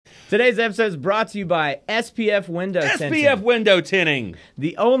Today's episode is brought to you by SPF Window Tinting. SPF Window Tinting.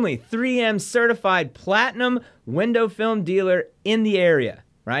 The only 3M certified platinum window film dealer in the area,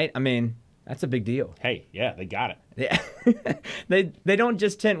 right? I mean, that's a big deal. Hey, yeah, they got it. Yeah. They don't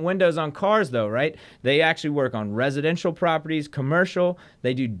just tint windows on cars though, right? They actually work on residential properties, commercial.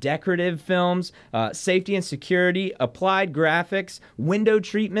 They do decorative films, safety and security, applied graphics, window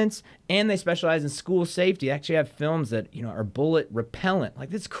treatments, and they specialize in school safety. They actually have films that, you know, are bullet repellent. Like,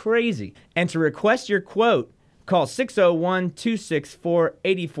 that's crazy. And to request your quote, call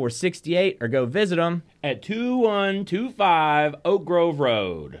 601-264-8468 or go visit them At 2125 Oak Grove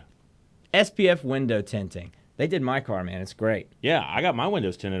Road. SPF Window Tinting. They did my car, man. It's great. Yeah, I got my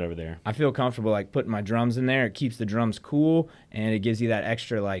windows tinted over there. I feel comfortable like putting my drums in there. It keeps the drums cool, and it gives you that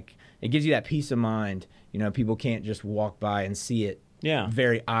extra, like, it gives you that peace of mind. You know, people can't just walk by and see it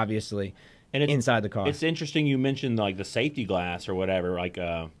very obviously and inside the car. It's interesting you mentioned like the safety glass or whatever. Like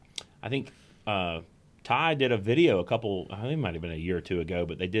I think Ty did a video I think it might have been a year or two ago,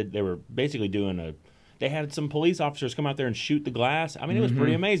 but they were basically doing they had some police officers come out there and shoot the glass. I mean, it was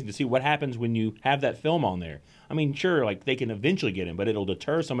pretty amazing to see what happens when you have that film on there. I mean, sure, like they can eventually get in, but it'll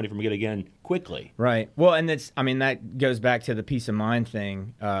deter somebody from getting in quickly. Right. Well, and that goes back to the peace of mind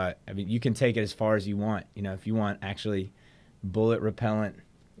thing. I mean, you can take it as far as you want. You know, if you want actually bullet repellent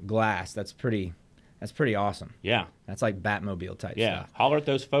glass, that's pretty awesome. Yeah. That's like Batmobile type stuff. Holler at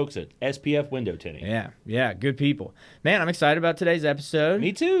those folks at SPF Window Tinting. Yeah, good people. Man, I'm excited about today's episode.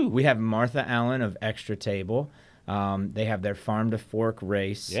 Me too. We have Martha Allen of Extra Table. They have their Farm to Fork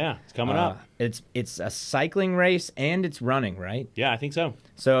race. Yeah, it's coming up. It's a cycling race and it's running, right? Yeah, I think so.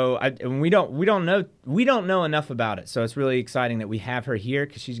 So we don't know enough about it. So it's really exciting that we have her here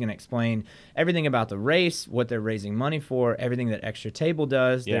because she's going to explain everything about the race, what they're raising money for, everything that Extra Table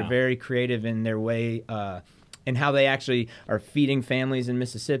does. Yeah. They're very creative in their way and how they actually are feeding families in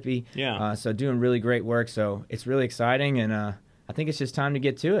Mississippi. Yeah. So doing really great work. So it's really exciting, and I think it's just time to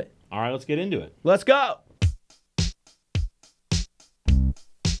get to it. All right, let's get into it. Let's go.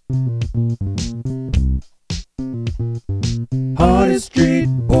 Hottest street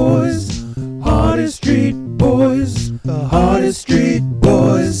boys, hottest street boys, the hottest street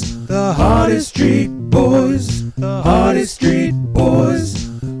boys, the hottest street boys, the hottest street boys,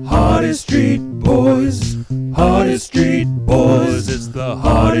 hottest street boys, hottest street boys, it's the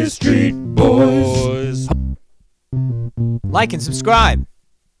hottest street boys. Like and subscribe.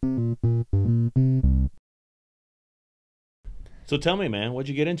 So tell me, man, what'd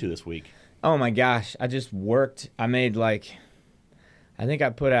you get into this week? Oh my gosh, I just worked. I made I think I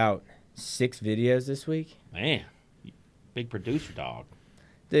put out 6 videos this week. Man, big producer dog.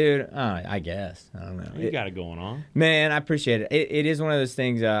 Dude, I guess. I don't know. You got it going on. Man, I appreciate it. It is one of those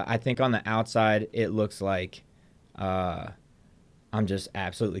things, I think on the outside, it looks like I'm just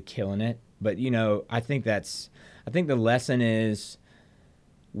absolutely killing it. But, you know, I think the lesson is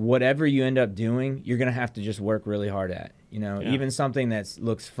whatever you end up doing, you're going to have to just work really hard at. You know, even something that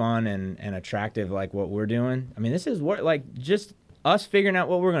looks fun and attractive like what we're doing. I mean, this is work, like just us figuring out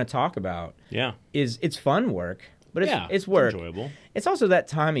what we're going to talk about. Yeah. It's fun work, but it's work. It's enjoyable. It's also that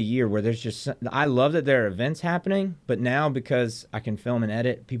time of year where there's just, I love that there are events happening, but now because I can film and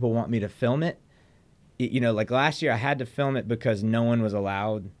edit, people want me to film it. You know, like last year I had to film it because no one was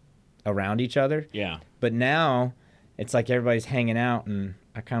allowed around each other. Yeah. But now it's like everybody's hanging out and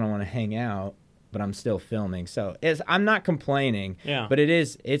I kind of want to hang out, but I'm still filming. So I'm not complaining. Yeah. But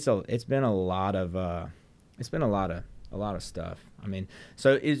it's been a lot of stuff. I mean,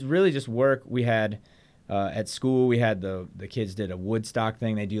 so it's really just work. We had at school we had the kids did a Woodstock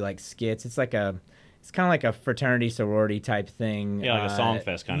thing. They do like skits. It's kind of like a fraternity sorority type thing. Yeah, like a song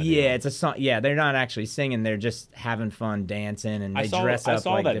fest kind of deal. deal. It's a song. Yeah, they're not actually singing. They're just having fun dancing, and they dress up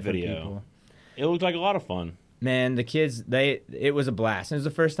like that different video. people. It looked like a lot of fun. Man, the kids, it was a blast. It was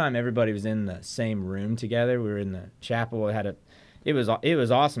the first time everybody was in the same room together. We were in the chapel. It was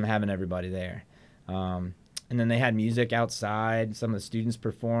awesome having everybody there. And then they had music outside. Some of the students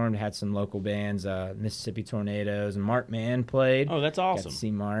performed, had some local bands, Mississippi Tornadoes, and Mark Mann played. Oh, that's awesome. Got to see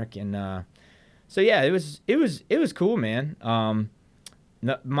Mark, and so yeah, it was cool, man.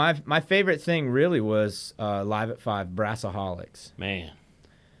 My favorite thing really was Live at 5, Brassaholics. Man,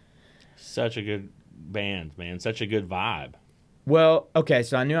 such a good band, man. Such a good vibe. Well, okay,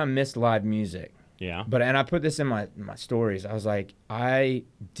 so I knew I missed live music. Yeah. And I put this in my stories. I was like, I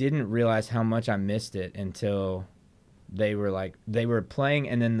didn't realize how much I missed it until they were playing,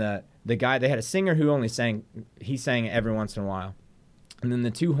 and then the guy, they had a singer who only sang every once in a while. And then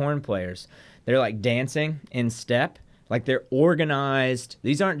the 2 horn players, they're like dancing in step, like they're organized.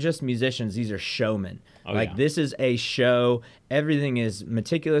 These aren't just musicians, these are showmen. Oh, like yeah. this is a show. Everything is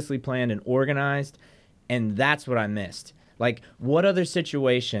meticulously planned and organized, and that's what I missed. Like, what other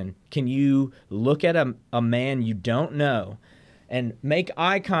situation can you look at a man you don't know and make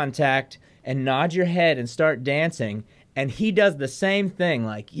eye contact and nod your head and start dancing, and he does the same thing?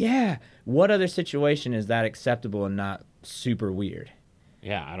 Like, yeah, what other situation is that acceptable and not super weird?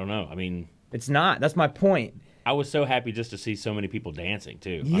 Yeah, I don't know. I mean, It's not. That's my point. I was so happy just to see so many people dancing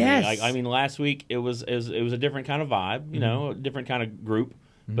too. Yes. I mean, last week it was a different kind of vibe, you know, a different kind of group.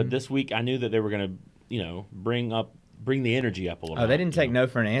 But this week I knew that they were going to, you know, bring the energy up a little. Oh, they didn't you take know? no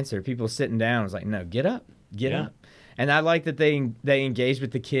for an answer. People sitting down was like, no, get up, get Yeah. up. And I like that they engaged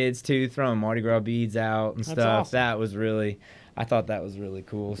with the kids too, throwing Mardi Gras beads out and That's stuff. awesome. That was really, I thought that was really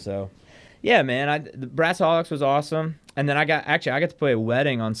cool. So, yeah, man, the Brassaholics was awesome. And then I got to play a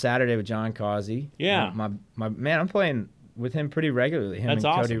wedding on Saturday with John Causey. Yeah. My man, I'm playing with him pretty regularly. Him That's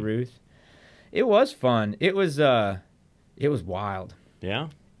and Cody awesome. Ruth. It was fun. It was wild. Yeah.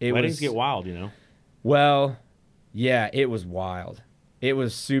 It Weddings was get wild, you know. Well, yeah, it was wild. It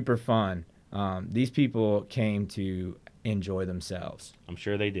was super fun. These people came to enjoy themselves. I'm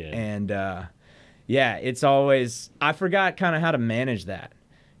sure they did. And, yeah, it's always, I forgot kind of how to manage that,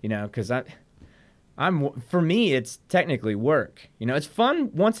 you know, because for me, it's technically work. You know, it's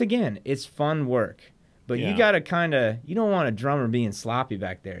fun. Once again, it's fun work. But Yeah. you got to you don't want a drummer being sloppy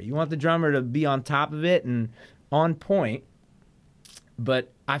back there. You want the drummer to be on top of it and on point.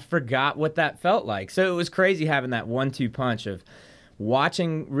 But I forgot what that felt like. So it was crazy having that 1-2 punch of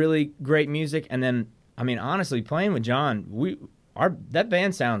watching really great music, and then, I mean, honestly, playing with John, that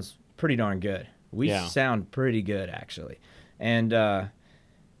band sounds pretty darn good. We Yeah. sound pretty good, actually. And,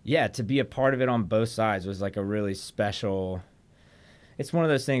 yeah, to be a part of it on both sides was like a really special. It's one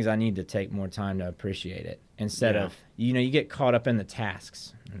of those things I need to take more time to appreciate it instead Yeah. of, you know, you get caught up in the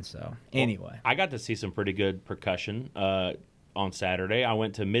tasks. And so, anyway. I got to see some pretty good percussion on Saturday. I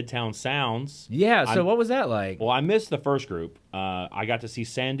went to Midtown Sounds. Yeah, so what was that like? Well, I missed the first group. I got to see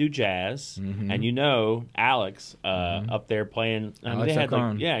Sandu Jazz, and you know Alex up there playing. I mean, Alex they had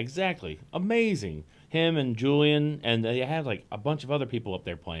Ocon. like, yeah, exactly, amazing. Him and Julian, and they had like a bunch of other people up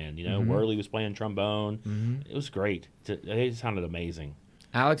there playing. You know, Worley was playing trombone. It was great. It sounded amazing.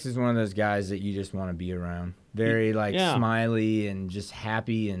 Alex is one of those guys that you just want to be around. Very like Yeah. smiley and just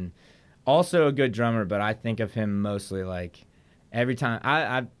happy, and also a good drummer. But I think of him mostly like every time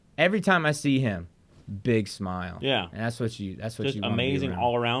I see him, big smile. Yeah. and that's what you Just want amazing to be around.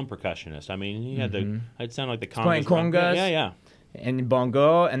 all around percussionist. I mean, he had it sounded like the congas. playing congas? Yeah. And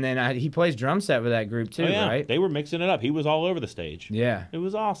bongo, and then he plays drum set with that group too, Oh, yeah. right? They were mixing it up. He was all over the stage. Yeah. It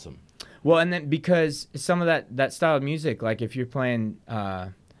was awesome. Well, and then because some of that style of music, like if you're playing,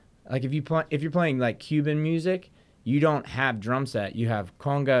 if you're playing like Cuban music, you don't have drum set. You have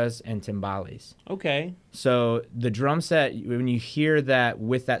congas and timbales. Okay. So the drum set, when you hear that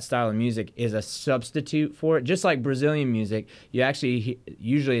with that style of music, is a substitute for it. Just like Brazilian music, you actually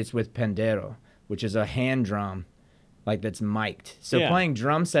usually it's with pandeiro, which is a hand drum, like that's mic'd. So Yeah. playing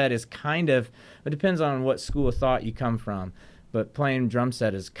drum set is kind of, it depends on what school of thought you come from, but playing drum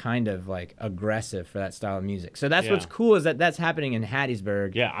set is kind of like aggressive for that style of music. So that's Yeah. what's cool is that's happening in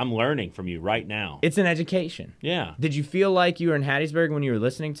Hattiesburg. Yeah, I'm learning from you right now. It's an education. Yeah. Did you feel like you were in Hattiesburg when you were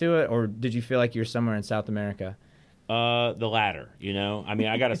listening to it, or did you feel like you were somewhere in South America? The latter, you know. I mean,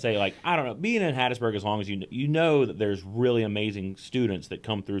 I got to say, like, I don't know, being in Hattiesburg, as long as you know that there's really amazing students that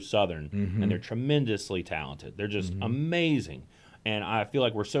come through Southern, and they're tremendously talented. They're just amazing, and I feel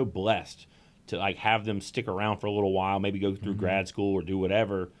like we're so blessed to like have them stick around for a little while, maybe go through grad school or do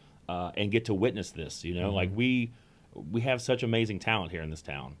whatever, and get to witness this. You know, like we have such amazing talent here in this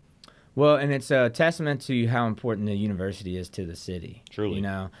town. Well, and it's a testament to how important the university is to the city. Truly. You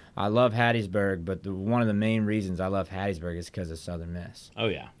know, I love Hattiesburg, but one of the main reasons I love Hattiesburg is because of Southern Miss. Oh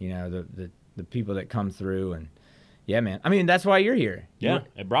yeah, You know, the people that come through, and yeah, man. I mean, that's why you're here. yeah.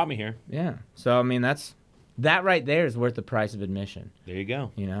 It brought me here. Yeah. So, I mean, that right there is worth the price of admission, There you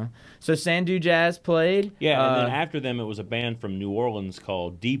go. you know? So Sandu Jazz played. Yeah, and then after them, it was a band from New Orleans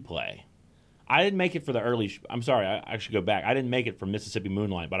called D-Play. I didn't make it for the early. I'm sorry, I should go back. I didn't make it for Mississippi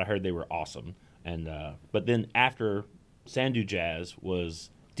Moonlight, but I heard they were awesome. And but then after Sandu Jazz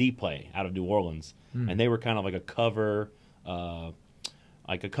was D-Play out of New Orleans, and they were kind of like a cover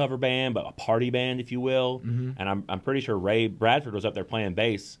band, but a party band, if you will. And I'm pretty sure Ray Bradford was up there playing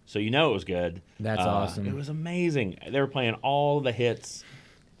bass, so you know it was good. That's awesome. It was amazing. They were playing all the hits.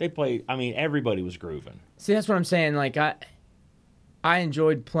 They played. I mean, everybody was grooving. See, that's what I'm saying. Like, I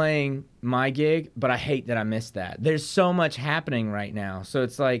enjoyed playing my gig, but I hate that I missed that. There's so much happening right now. So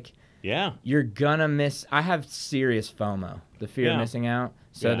it's like, Yeah. you're gonna miss. I have serious FOMO, the fear of missing out.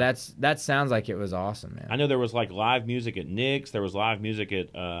 So Yeah. that sounds like it was awesome, man. I know there was like live music at Nick's. There was live music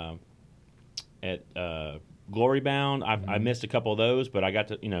at Glory Bound. I missed a couple of those, but I got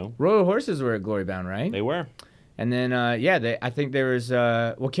to, Royal Horses were at Glory Bound, right? they were. And then I think there was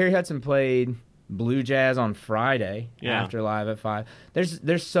Kerry Hudson played Blue Jazz on Friday after Live at 5.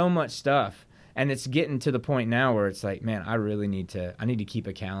 There's so much stuff. And it's getting to the point now where it's like, man, I need to keep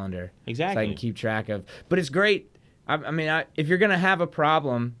a calendar. Exactly. So I can keep track of. But it's great. I mean, if you're going to have a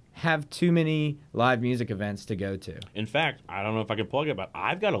problem, have too many live music events to go to. In fact, I don't know if I can plug it, but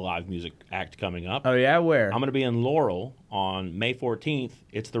I've got a live music act coming up. Oh, yeah? Where? I'm going to be in Laurel on May 14th.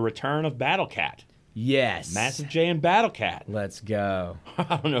 It's the return of Battle Cat. Yes. Massive J and Battle Cat. Let's go.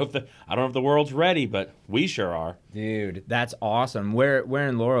 I don't know if the world's ready, but we sure are. Dude, that's awesome. Where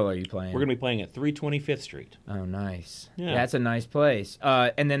in Laurel are you playing? We're going to be playing at 325th Street. Oh, nice. Yeah. That's a nice place.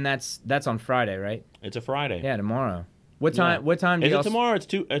 And then that's on Friday, right? It's a Friday. Yeah, tomorrow. What time? Yeah. What time? Is it tomorrow?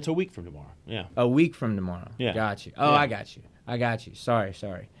 It's a week from tomorrow. Yeah. A week from tomorrow. Yeah. Got you. Oh, Yeah. I got you. Sorry.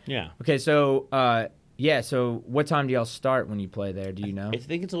 Yeah. Okay, so so what time do y'all start when you play there? Do you know? I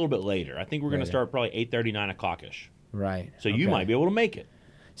think it's a little bit later. I think we're going to start probably 8:30, 9 o'clock ish. Right. So you might be able to make it.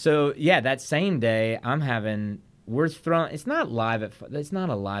 So yeah, that same day we're throwing. It's not a live at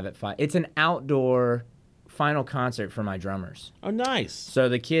 5. It's an outdoor final concert for my drummers. Oh, nice. So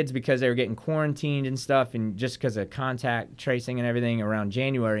the kids, because they were getting quarantined and stuff, and just because of contact tracing and everything around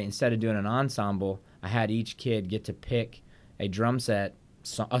January, instead of doing an ensemble, I had each kid get to pick a drum set,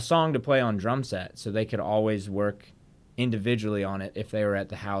 a song to play on drum set, so they could always work individually on it if they were at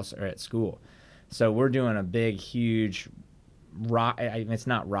the house or at school. So we're doing a big, huge rock. It's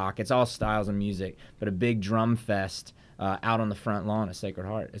not rock. It's all styles of music, but a big drum fest out on the front lawn at Sacred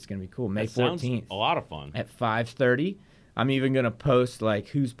Heart. It's gonna be cool. May 14th. A lot of fun. At 5:30. I'm even gonna post like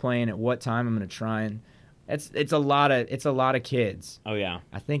who's playing at what time. I'm gonna try and it's a lot of kids. Oh yeah.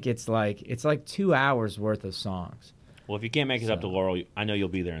 I think it's like 2 hours worth of songs. Well, if you can't make it up to Laurel, I know you'll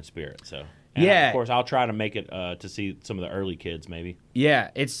be there in spirit. So of course, I'll try to make it to see some of the early kids, maybe.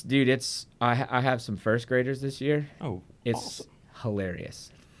 Yeah, I have some first graders this year. Oh, It's awesome.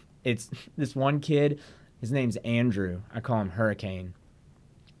 hilarious. It's this one kid. His name's Andrew. I call him Hurricane.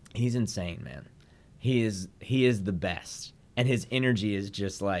 He's insane, man. He is the best, and his energy is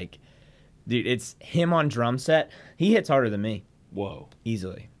just like, dude. It's him on drum set. He hits harder than me. Whoa.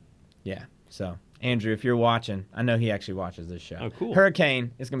 Easily. Yeah. So Andrew, if you're watching, I know he actually watches this show. Oh, cool.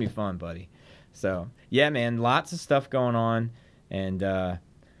 Hurricane, it's gonna be fun, buddy. So yeah, man, lots of stuff going on, and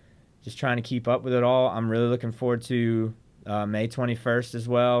just trying to keep up with it all. I'm really looking forward to May 21st as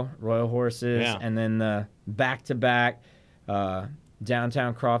well, Royal Horses, and then the back-to-back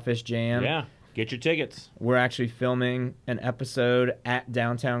Downtown Crawfish Jam. Yeah, get your tickets. We're actually filming an episode at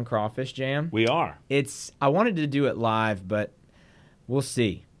Downtown Crawfish Jam. We are. I wanted to do it live, but we'll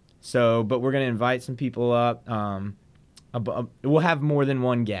see. So, but we're going to invite some people up. We'll have more than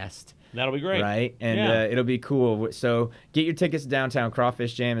one guest. That'll be great. Right? And it'll be cool. So get your tickets to Downtown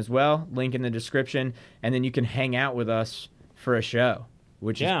Crawfish Jam as well. Link in the description. And then you can hang out with us for a show,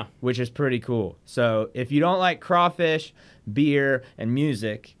 which is pretty cool. So if you don't like crawfish, beer, and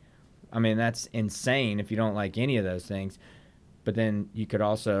music, I mean, that's insane if you don't like any of those things. But then you could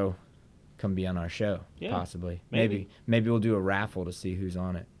also come be on our show, possibly. Maybe we'll do a raffle to see who's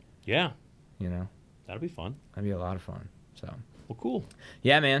on it. Yeah. You know? That'll be fun. That'd be a lot of fun. So. Well, cool.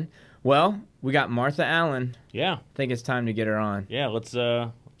 Yeah, man. Well, we got Martha Allen. Yeah. I think it's time to get her on. Yeah, let's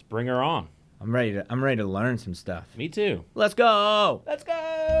bring her on. I'm ready to learn some stuff. Me too. Let's go. Let's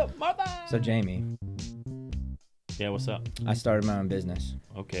go, Martha. So Jamie. Yeah, what's up? I started my own business.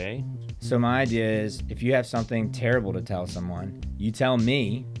 Okay. So my idea is, if you have something terrible to tell someone, you tell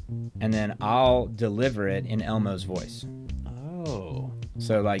me, and then I'll deliver it in Elmo's voice. Oh.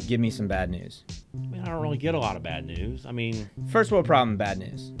 So, like, give me some bad news. I mean, I don't really get a lot of bad news. I mean... First world problem, bad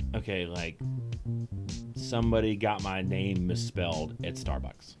news. Okay, like, somebody got my name misspelled at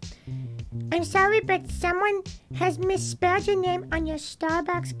Starbucks. I'm sorry, but someone has misspelled your name on your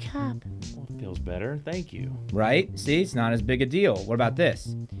Starbucks cup. Well, it feels better. Thank you. Right? See, it's not as big a deal. What about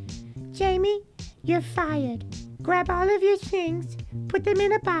this? Jamie, you're fired. Grab all of your things, put them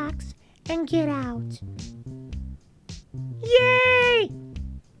in a box, and get out. Yay!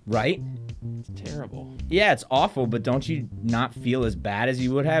 Right? It's terrible. Yeah, it's awful, but don't you not feel as bad as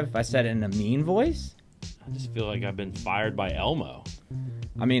you would have if I said it in a mean voice? I just feel like I've been fired by Elmo.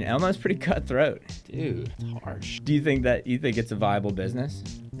 I mean, Elmo's pretty cutthroat. Dude, it's harsh. Do you think it's a viable business?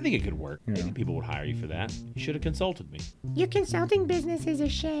 I think it could work. Yeah. Maybe people would hire you for that. You should have consulted me. Your consulting business is a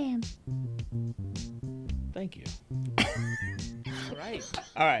sham. Thank you.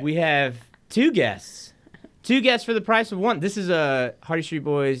 All right. We have two guests. Two guests for the price of one. This is a Hardy Street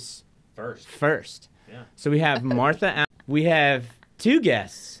Boys first. Yeah. So we have Martha. We have two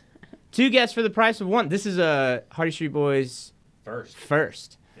guests. Two guests for the price of one. This is a Hardy Street Boys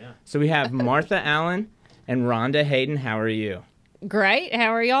first. Yeah. So we have Martha Allen and Rhonda Hayden. How are you? Great.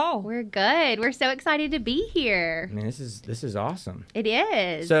 How are y'all? We're good. We're so excited to be here. I mean, this is awesome. It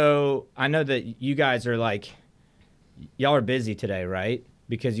is. So I know that you guys are y'all are busy today, right?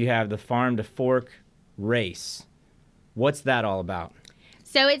 Because you have the Farm to Fork race. What's that all about?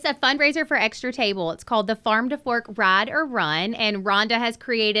 So it's a fundraiser for Extra Table. It's called the Farm to Fork Ride or Run, and Rhonda has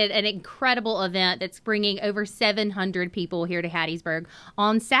created an incredible event that's bringing over 700 people here to Hattiesburg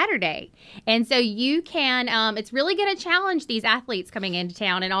on Saturday. And so you can, it's really going to challenge these athletes coming into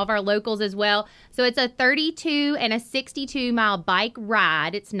town and all of our locals as well. So it's a 32 and a 62-mile bike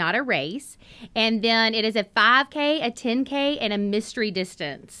ride. It's not a race. And then it is a 5K, a 10K, and a mystery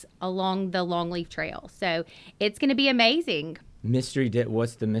distance along the Longleaf Trail. So it's going to be amazing.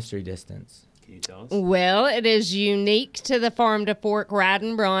 What's the mystery distance? Can you tell us? Well, it is unique to the Farm to Fork Ride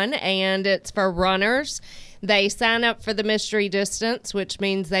and Run, and it's for runners. They sign up for the mystery distance, which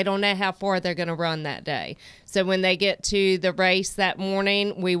means they don't know how far they're going to run that day. So when they get to the race that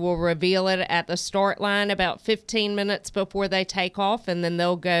morning, we will reveal it at the start line about 15 minutes before they take off, and then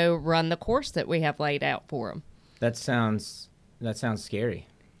they'll go run the course that we have laid out for them. That sounds scary.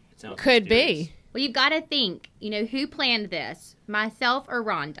 Could be. Well, you've got to think, who planned this, myself or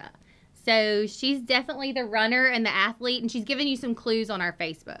Rhonda? So she's definitely the runner and the athlete, and she's given you some clues on our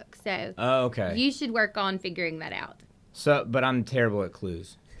Facebook. So okay. You should work on figuring that out. So, but I'm terrible at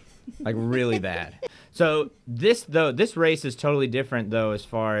clues, really bad. So this race is totally different though as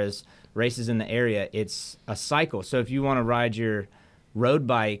far as races in the area. It's a cycle. So if you want to ride your road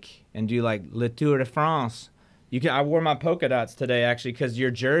bike and do Le Tour de France. I wore my polka dots today, actually, because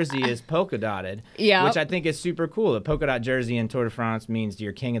your jersey is polka dotted, which I think is super cool. A polka dot jersey in Tour de France means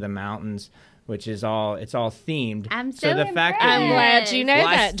you're king of the mountains, which is it's all themed. I'm so the fact that I'm glad you know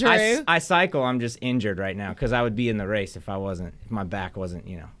that, Drew. I cycle. I'm just injured right now because I would be in the race if my back wasn't,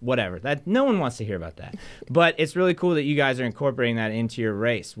 whatever. That no one wants to hear about that. But it's really cool that you guys are incorporating that into your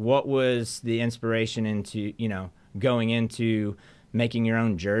race. What was the inspiration into, going into making your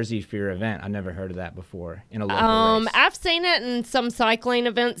own jersey for your event? I never heard of that before in a local race. I've seen it in some cycling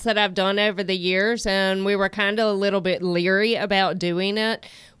events that I've done over the years, and we were kind of a little bit leery about doing it.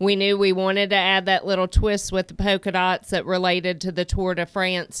 We knew we wanted to add that little twist with the polka dots that related to the Tour de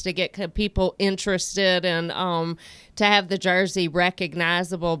France to get people interested and to have the jersey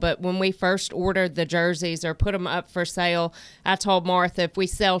recognizable. But when we first ordered the jerseys or put them up for sale, I told Martha, if we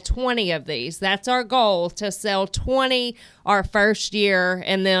sell 20 of these, that's our goal, to sell 20 our first year,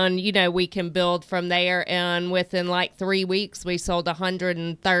 and then, we can build from there. And within 3 weeks, we sold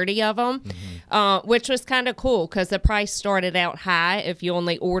 130 of them, which was kind of cool because the price started out high. If you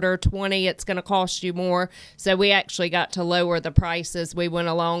only order 20, it's going to cost you more. So we actually got to lower the prices. We went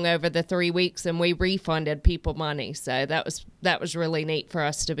along over the 3 weeks, and we refunded people money. So that was really neat for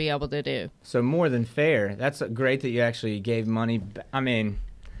us to be able to do. So more than fair. That's great that you actually gave money. I mean,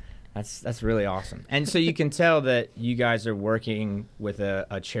 that's really awesome. And so you can tell that you guys are working with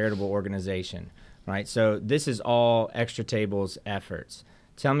a charitable organization, right? So this is all Extra Table's efforts.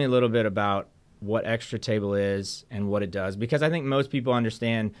 Tell me a little bit about what Extra Table is and what it does, because I think most people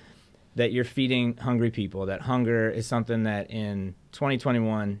understand that you're feeding hungry people, that hunger is something that in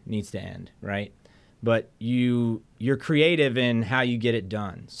 2021 needs to end, right? But you're creative in how you get it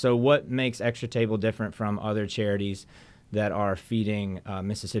done. So what makes Extra Table different from other charities that are feeding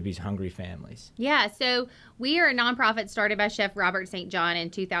Mississippi's hungry families? Yeah, so we are a nonprofit started by Chef Robert St. John in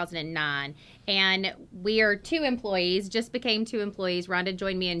 2009, and we are 2 employees, just became 2 employees. Rhonda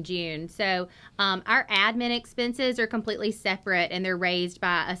joined me in June. So our admin expenses are completely separate, and they're raised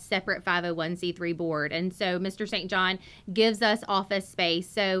by a separate 501c3 board. And so Mr. St. John gives us office space.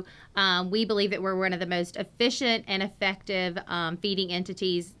 So we believe that we're one of the most efficient and effective feeding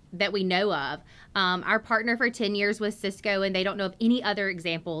entities that we know of. Our partner for 10 years was Cisco, and they don't know of any other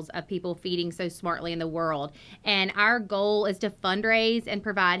examples of people feeding so smartly in the world. And our goal is to fundraise and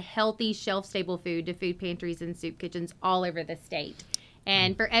provide healthy, shelf-stable food to food pantries and soup kitchens all over the state.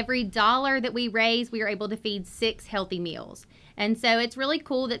 And for every $1 that we raise, we are able to feed 6 healthy meals. And so it's really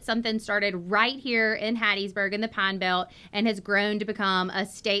cool that something started right here in Hattiesburg in the Pine Belt and has grown to become a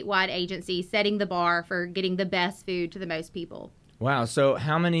statewide agency, setting the bar for getting the best food to the most people. Wow. So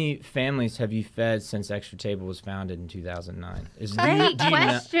how many families have you fed since Extra Table was founded in 2009? Great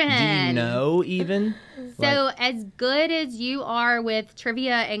question. Do you know even? So as good as you are with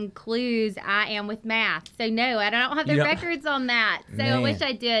trivia and clues, I am with math. So no, I don't have the records on that. So I wish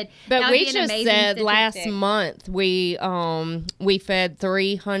I did. But we just just said last month we fed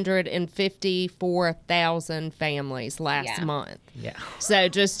 354,000 families last month. Yeah. So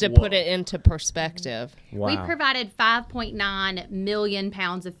just to put it into perspective. Wow. We provided 5.9 million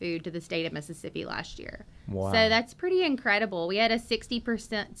pounds of food to the state of Mississippi last year. Wow. So that's pretty incredible. We had a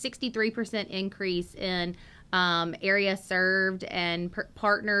 63% increase in area served and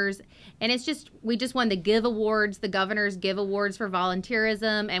partners. And we just won the Give Awards, the Governor's Give Awards for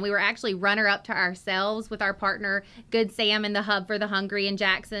volunteerism. And we were actually runner-up to ourselves with our partner, Good Sam and the Hub for the Hungry in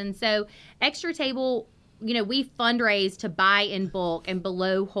Jackson. So Extra Table, we fundraise to buy in bulk and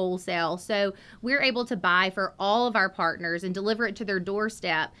below wholesale. So we're able to buy for all of our partners and deliver it to their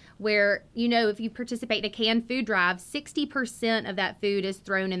doorstep where, if you participate in a canned food drive, 60% of that food is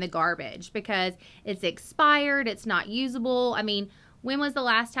thrown in the garbage because it's expired, it's not usable. I mean, when was the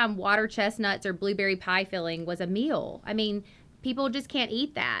last time water chestnuts or blueberry pie filling was a meal? I mean, people just can't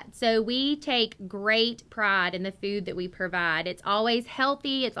eat that. So we take great pride in the food that we provide. It's always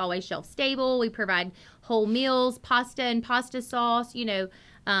healthy. It's always shelf stable. We provide whole meals, pasta and pasta sauce,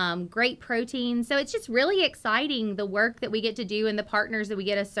 great protein. So it's just really exciting, the work that we get to do and the partners that we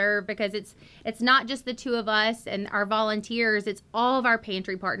get to serve, because it's not just the two of us and our volunteers. It's all of our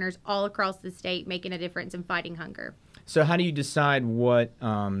pantry partners all across the state making a difference in fighting hunger. So how do you decide what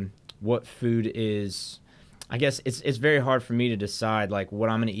food is? I guess it's very hard for me to decide like what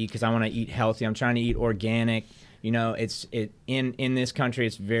I'm going to eat because I want to eat healthy. I'm trying to eat organic. In this country,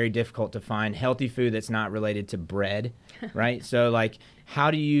 it's very difficult to find healthy food that's not related to bread, right? So like,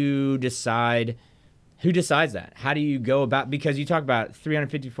 how do you decide? Who decides that? How do you go about? Because you talk about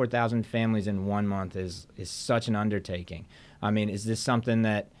 354,000 families in 1 month is such an undertaking. I mean, is this something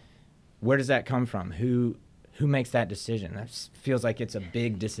where does that come from? Who makes that decision? That feels like it's a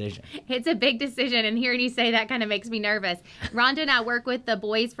big decision. It's a big decision, and hearing you say that kind of makes me nervous. Rhonda and I work with the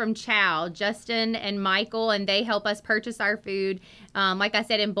boys from Chow, Justin and Michael, and they help us purchase our food, like I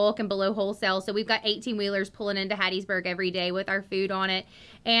said, in bulk and below wholesale. So we've got 18-wheelers pulling into Hattiesburg every day with our food on it.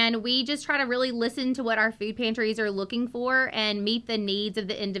 And we just try to really listen to what our food pantries are looking for and meet the needs of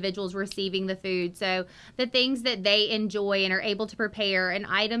the individuals receiving the food. So the things that they enjoy and are able to prepare, and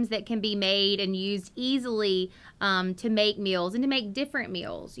items that can be made and used easily to make meals and to make different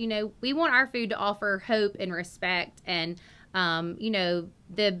meals. We want our food to offer hope and respect and the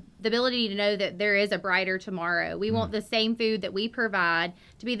ability to know that there is a brighter tomorrow. We want the same food that we provide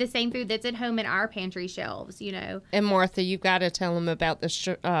to be the same food that's at home in our pantry shelves, And Martha, you've got to tell them about the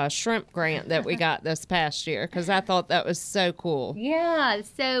shrimp grant that we got this past year, because I thought that was so cool. Yeah,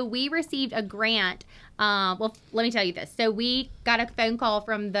 so we received a grant. Well, let me tell you this. So we got a phone call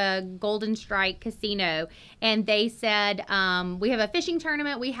from the Golden Strike Casino, and they said, we have a fishing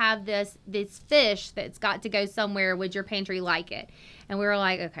tournament. We have this fish that's got to go somewhere. Would your pantry like it? And we were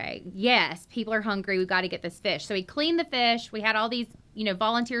like, okay, yes, people are hungry. We've got to get this fish. So we cleaned the fish. We had all these,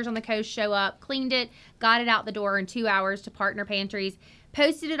 volunteers on the coast show up, cleaned it, got it out the door in 2 hours to partner pantries,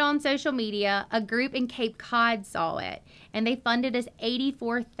 posted it on social media. A group in Cape Cod saw it, and they funded us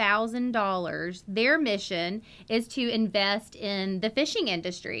 $84,000. Their mission is to invest in the fishing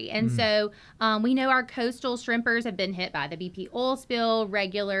industry. And so we know our coastal shrimpers have been hit by the BP oil spill,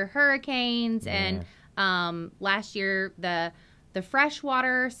 regular hurricanes, and last year the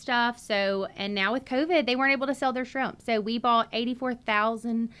freshwater stuff. So, and now with COVID, they weren't able to sell their shrimp. So we bought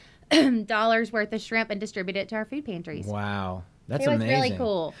 $84,000 worth of shrimp and distributed it to our food pantries. Wow. That's amazing. amazing. Really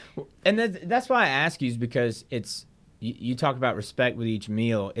cool. And that's why I ask you, is because you talk about respect with each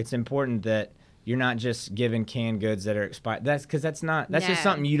meal. It's important that you're not just giving canned goods that are expired. That's just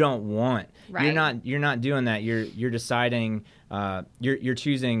something you don't want. Right. You're not doing that. You're deciding, you're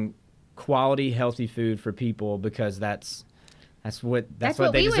choosing quality, healthy food for people because that's what they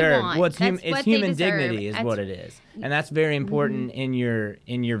deserve. Well, it's human dignity is what it is, and that's very important in your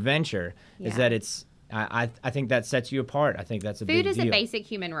venture. Is that it's. I think that sets you apart. I think that's a big deal. Food is a basic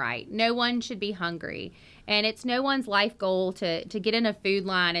human right. No one should be hungry, and it's no one's life goal to get in a food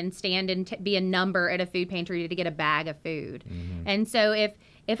line and stand and be a number at a food pantry to get a bag of food. And so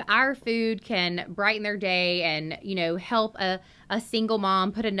if if our food can brighten their day and, you know, help a single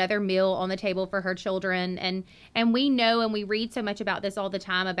mom put another meal on the table for her children, and we know, and we read so much about this all the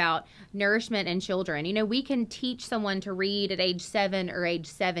time about nourishment in children. You know, we can teach someone to read at age 7 or age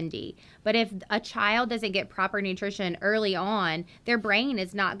 70, but if a child doesn't get proper nutrition early on, their brain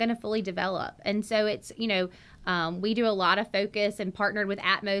is not going to fully develop. And so it's, you know, we do a lot of focus and partnered with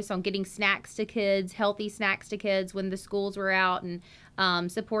Atmos on getting snacks to kids, healthy snacks to kids when the schools were out, and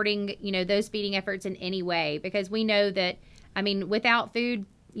supporting, you know, those feeding efforts in any way, because we know that, I mean, without food,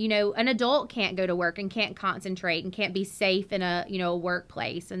 you know, an adult can't go to work and can't concentrate and can't be safe in a, you know, a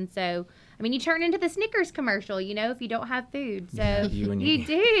workplace. And so, I mean, you turn into the Snickers commercial, you know, if you don't have food. So Yeah, you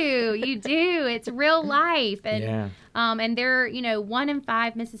do. It's real life. And and there, you know, 1 in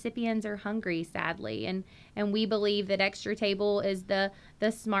 5 Mississippians are hungry, sadly. And we believe that Extra Table is the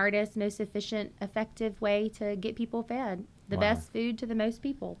smartest, most efficient, effective way to get people fed. The best food to the most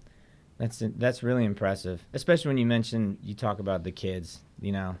people. That's really impressive, especially when you talk about the kids.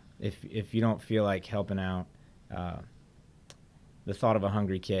 You know, if you don't feel like helping out, the thought of a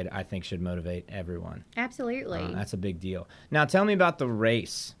hungry kid, I think, should motivate everyone. Absolutely. That's a big deal. Now, tell me about the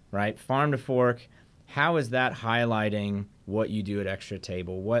race, right? Farm to Fork. How is that highlighting what you do at Extra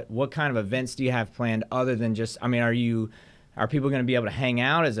Table? What kind of events do you have planned other than just, I mean, are people going to be able to hang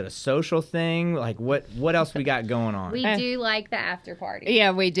out? Is it a social thing? Like, what else we got going on? We do like the after party.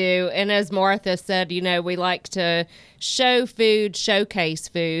 Yeah, we do. And as Martha said, you know, we like to show food, showcase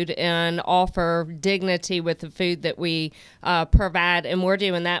food, and offer dignity with the food that we provide. And we're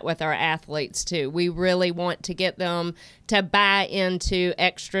doing that with our athletes, too. We really want to get them to buy into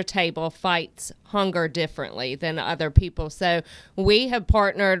Extra Table fights hunger differently than other people. So we have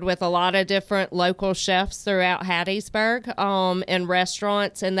partnered with a lot of different local chefs throughout Hattiesburg and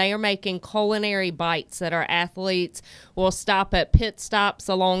restaurants, and they are making culinary bites that our athletes will stop at pit stops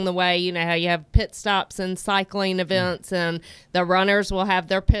along the way. You know how you have pit stops in cycling events, and the runners will have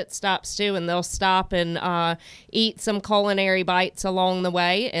their pit stops too, and they'll stop and eat some culinary bites along the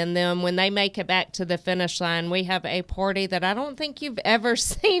way. And then when they make it back to the finish line, we have a party that I don't think you've ever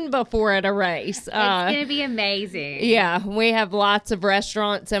seen before at a race. It's going to be amazing. Yeah, we have lots of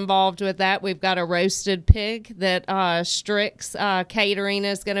restaurants involved with that. We've got a roasted pig that Strix Catering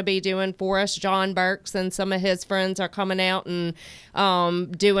is going to be doing for us. John Burks and some of his friends are coming out and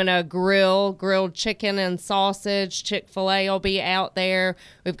doing a grilled chicken and sausage. Chick-fil-A will be out there.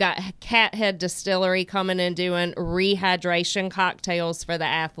 We've got Cathead Distillery coming and doing rehydration cocktails for the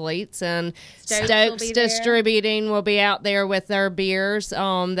athletes. And Stokes Distributing will be out there with their beers.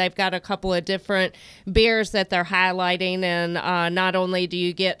 They've got a couple of different beers that they're highlighting, and not only do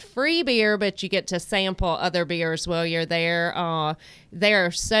you get free beer, but you get to sample other beers while you're there. There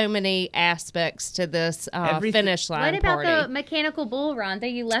are so many aspects to this finish line party. What about the mechanical bull,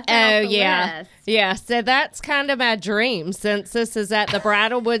 Rhonda? You left out the list. Yeah, so that's kind of my dream. Since this is at the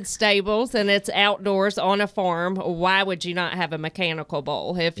Bridlewood Stables and it's outdoors on a farm, why would you not have a mechanical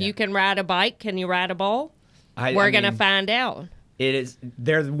bull? If you can ride a bike, can you ride a bull? We're going to find out.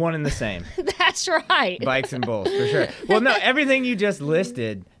 They're one and the same. That's right. Bikes and bulls, for sure. Well, no, everything you just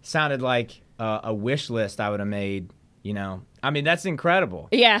listed sounded like a wish list I would have made, you know. I mean, that's incredible.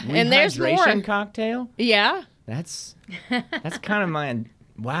 Yeah, and there's more. Rehydration cocktail? Yeah. That's kind of my,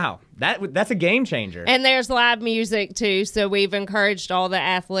 wow. That's a game changer. And there's live music, too, so we've encouraged all the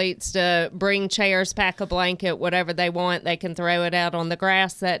athletes to bring chairs, pack a blanket, whatever they want. They can throw it out on the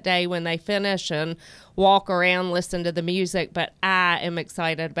grass that day when they finish and walk around, listen to the music. But I am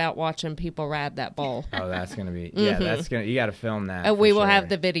excited about watching people ride that bull. Oh, that's going to be, that's going to, you got to film that. We will have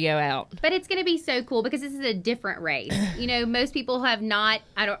the video out. But it's going to be so cool because this is a different race. You know, most people have not,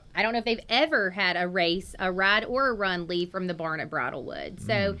 I don't know if they've ever had a race, a ride or a run leave from the barn at Bridlewood.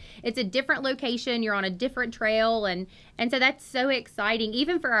 So it's a different location. You're on a different trail. And so that's so exciting.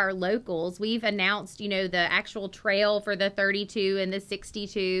 Even for our locals, we've announced, you know, the actual trail for the 32 and the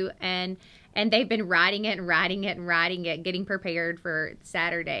 62, and they've been riding it, getting prepared for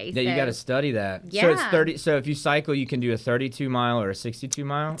Saturday. Yeah, you got to study that. Yeah. So it's 30. So if you cycle, you can do a 32 mile or a 62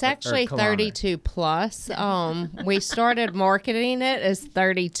 mile. It's actually 32 plus. We started marketing it as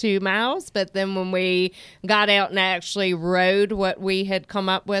 32 miles, but then when we got out and actually rode what we had come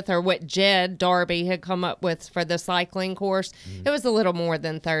up with, or what Jed Darby had come up with for the cycling course, it was a little more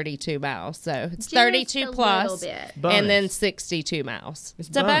than 32 miles. So it's Just 32 plus, and then 62 miles. It's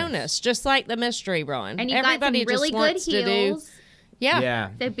a bonus, just like the mystery run. And you've Everybody got some really just wants good heels. To do. Yeah.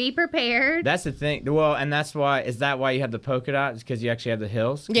 So be prepared. That's the thing. Well, and that's why. Is that why you have the polka dots? Because you actually have the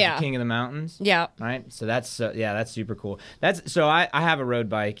hills. Yeah. You're king of the mountains. Yeah. Right. So that's that's super cool. I have a road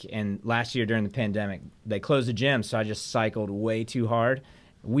bike, and last year during the pandemic they closed the gym, so I just cycled way too hard,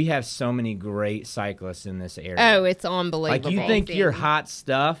 We have so many great cyclists in this area. Oh, it's unbelievable. Like, you think you're hot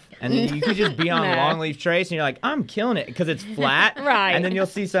stuff, and then you could just be on No. Longleaf Trace, and you're like, I'm killing it, because it's flat. Right. And then you'll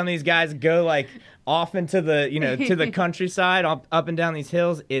see some of these guys go, like, off into the, to the countryside, up and down these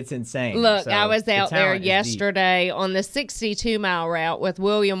hills. It's insane. Look, So, I was the out there talent is deep. yesterday on the 62-mile route with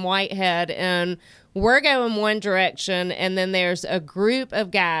William Whitehead, and we're going one direction, and then there's a group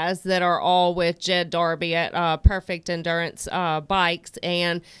of guys that are all with Jed Darby at Perfect Endurance Bikes,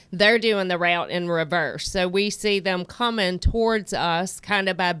 and they're doing the route in reverse. So we see them coming towards us kind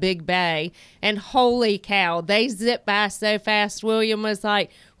of by Big Bay, and holy cow, they zip by so fast. William was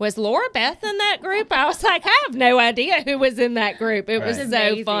like, was Laura Beth in that group? I was like, I have no idea who was in that group. It was Right. so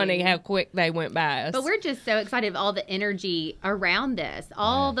Amazing. funny how quick they went by us. But we're just so excited of all the energy around this.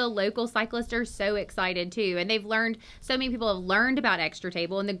 All the local cyclists are so excited too. And they've learned, so many people have learned about Extra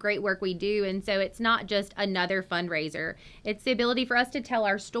Table and the great work we do. And so it's not just another fundraiser. It's the ability for us to tell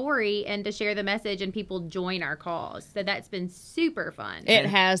our story and to share the message, and people join our cause. So that's been super fun. It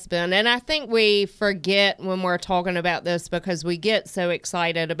has been. And I think we forget when we're talking about this because we get so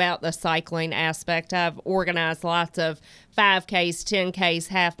excited about the cycling aspect. I've organized lots of 5Ks, 10Ks,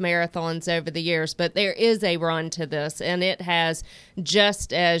 half marathons over the years, but there is a run to this, and it has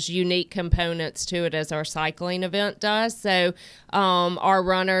just as unique components to it as our cycling event does. So our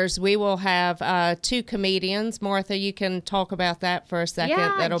runners, we will have 2 comedians. Martha, you can talk about that for a second.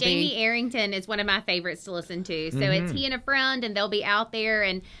 Yeah, That'll Jamie be Arrington is one of my favorites to listen to. So it's he and a friend, and they'll be out there,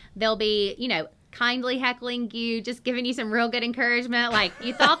 and they'll be, kindly heckling you, just giving you some real good encouragement. Like,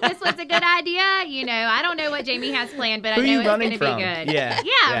 you thought this was a good idea? I don't know what Jamie has planned, but Who I are know you it's going running to be from? good. Yeah.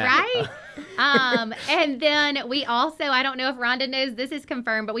 Right? And then we also, I don't know if Rhonda knows, this is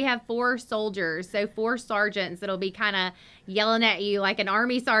confirmed, but we have 4 soldiers. So 4 sergeants that'll be kind of yelling at you like an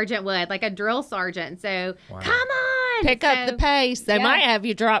army sergeant would, like a drill sergeant. So come on. pick up the pace. They yeah. might have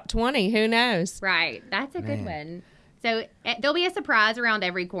you drop 20. Who knows? Right. That's a good one. So there'll be a surprise around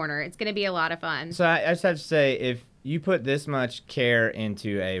every corner. It's going to be a lot of fun. So I just have to say, if you put this much care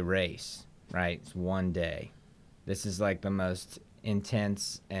into a race, right, it's one day. This is like the most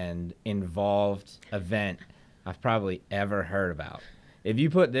intense and involved event I've probably ever heard about. If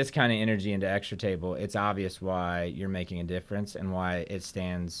you put this kind of energy into Extra Table, it's obvious why you're making a difference and why it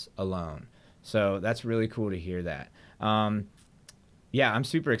stands alone. So that's really cool to hear that. Yeah, I'm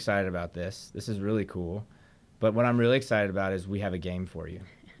super excited about this. This is really cool. But what I'm really excited about is we have a game for you.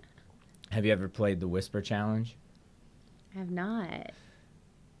 Have you ever played the Whisper Challenge? I have not.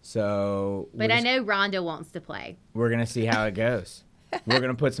 So, But I know Rhonda wants to play. we're going to see how it goes. We're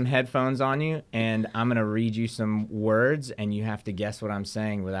going to put some headphones on you, and I'm going to read you some words, and you have to guess what I'm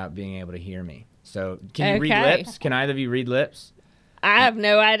saying without being able to hear me. So, can you read Okay. lips? Can either of you read lips? I have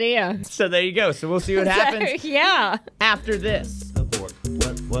no idea. So, there you go. So, we'll see what happens So, yeah. after this. The fork.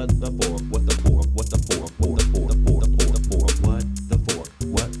 What the fork? What the fork? What the fork? What the fork? The fork. The fork.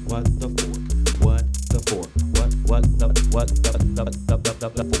 What the fork? What the fork? What the fork? What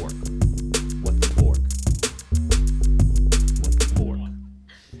the fork? What the fork? What the fork?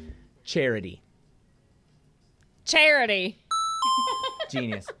 Charity. Charity.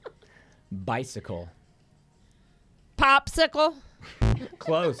 Genius. Bicycle. Popsicle.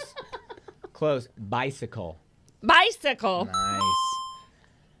 Close. Close. Bicycle. Bicycle. Nice.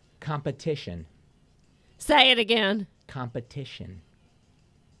 Competition. Say it again. Competition.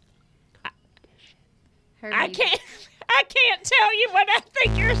 I can't tell you what I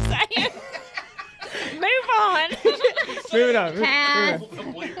think you're saying. Move on. Move it on. Pass.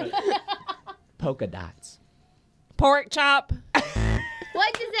 Polka dots. Pork chop.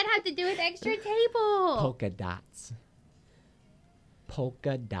 What does that have to do with Extra Table? Polka dots.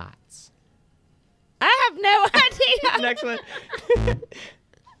 Polka dots. I have no idea. Next one.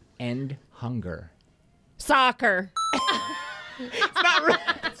 End hunger. Soccer. It's not right.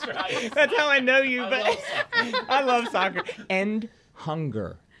 That's right. That's how I know you, but I love soccer. End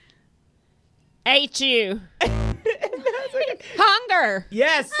hunger. HU. Hunger.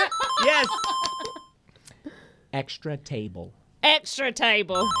 Yes. Yes. Extra table. Extra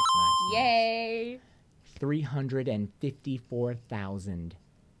table. Nice, nice. Yay. 354,000.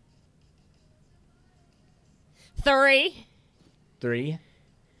 3. 3,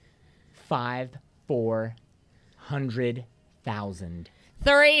 5, 400,000.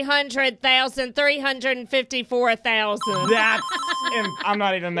 300,000. 354,000. That's. I'm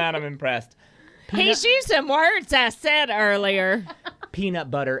not even mad. I'm impressed. He's used some words I said earlier. Peanut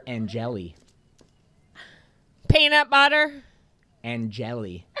butter and jelly. Peanut butter. And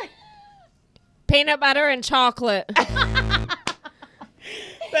jelly. Peanut butter and chocolate.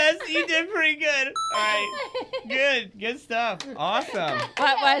 You did pretty good. All right. Good stuff. Awesome.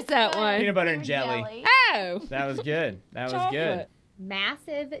 What was that one? Peanut butter and jelly. Oh. That was good. That was good. Chocolate.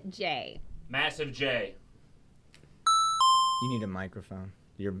 Massive J. Massive J. You need a microphone.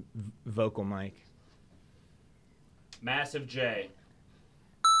 Your vocal mic. Massive J.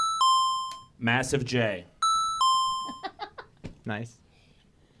 Massive J. Nice.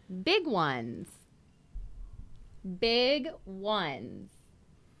 Big ones. Big ones.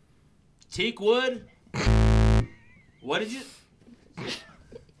 Teakwood. What did you?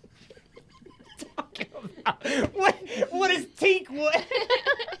 What is teakwood?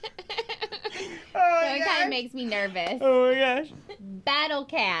 So it kind of makes me nervous. Oh my gosh. Battle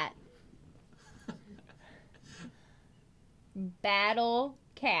cat. Battle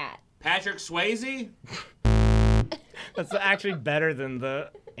cat. Patrick Swayze. That's actually better than the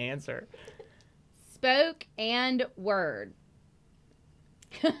answer. Spoke and word.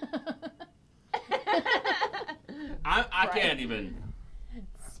 I can't even.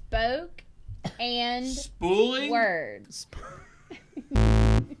 Spoke and Spooling. word.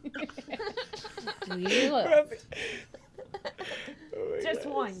 Just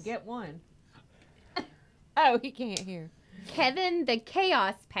one. Get one. Oh, he can't hear. Kevin the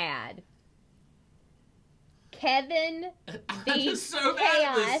Chaos Pad. Kevin the just so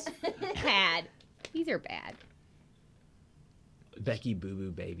bad Chaos at Pad. These are bad. Becky Boo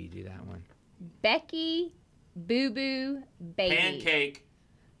Boo Baby, do that one. Becky Boo Boo Baby. Pancake.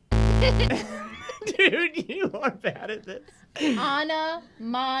 Dude, you are bad at this.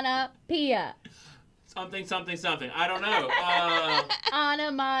 Onomatopoeia. Something. I don't know.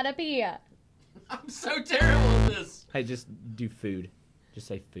 Onomatopoeia. I'm so terrible at this. Hey, just do food. Just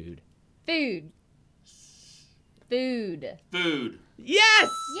say food. Food. Food. Food. Yes!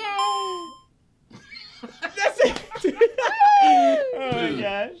 Yay! That's it. Oh my Food.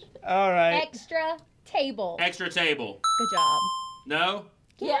 gosh. All right. Extra table. Extra table. Good job. No.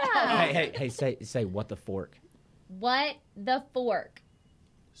 Yeah. Hey, say what the fork. What the fork?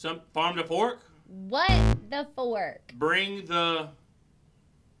 Some farm to fork. What the fork? Bring the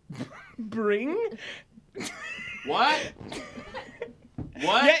Bring? what?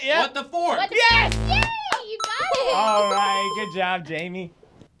 What? Yeah, yeah. What the fork? What the Yes! Yay! You got it. All right. Good job, Jamie.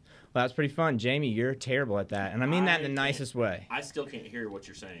 Well, that's pretty fun. Jamie, you're terrible at that. And I mean that in the nicest way. I still can't hear what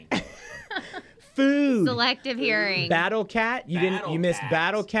you're saying. Food. Selective hearing. Battle Cat. You Battle you missed Cat.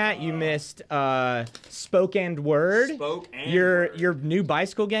 Battle Cat. You missed Spoke and Word. Spoke and your word. your new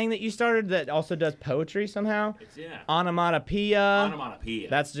bicycle gang that you started that also does poetry somehow. It's, yeah. Onomatopoeia. Onomatopoeia.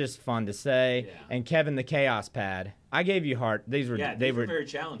 That's just fun to say. Yeah. And Kevin the Chaos Pad. I gave you heart. These were yeah, they these were are very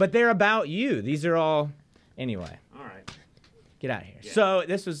challenging. but they're about you. These are all anyway. All right. Get out of here. Yeah. So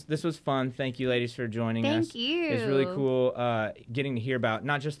this was fun. Thank you, ladies, for joining us. Thank you. It's really cool getting to hear about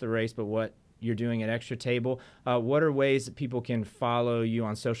not just the race, but what you're doing at Extra Table. What are ways that people can follow you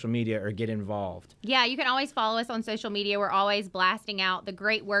on social media or get involved? Yeah, you can always follow us on social media. We're always blasting out the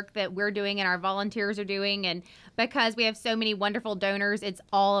great work that we're doing and our volunteers are doing. And because we have so many wonderful donors, it's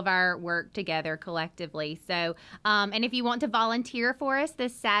all of our work together collectively. So, and if you want to volunteer for us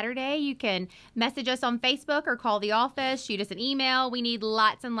this Saturday, you can message us on Facebook or call the office, shoot us an email. We need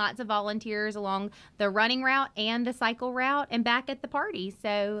lots and lots of volunteers along the running route and the cycle route and back at the party.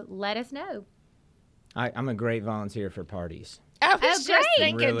 So let us know. I'm a great volunteer for parties. I was just great.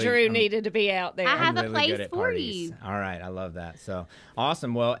 thinking Really, Drew I'm- needed to be out there. I have I'm a really place good at for parties. you. All right, I love that. So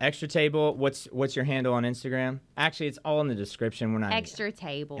awesome. Well, Extra Table. What's your handle on Instagram? Actually, it's all in the description. We're not Extra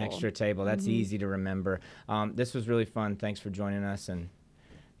table. Extra Table. That's easy to remember. This was really fun. Thanks for joining us, and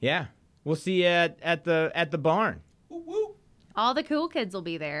yeah, we'll see you at the barn. Woo woo. All the cool kids will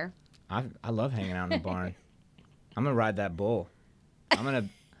be there. I love hanging out in the barn. I'm gonna ride that bull. I'm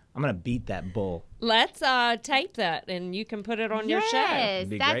gonna beat that bull. Let's tape that, and you can put it on your show. Yes, It'd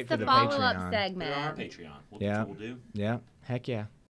be that's great for the the follow-up Patreon. Put it on our segment. Patreon. Yeah. We'll do. Yeah. Heck yeah.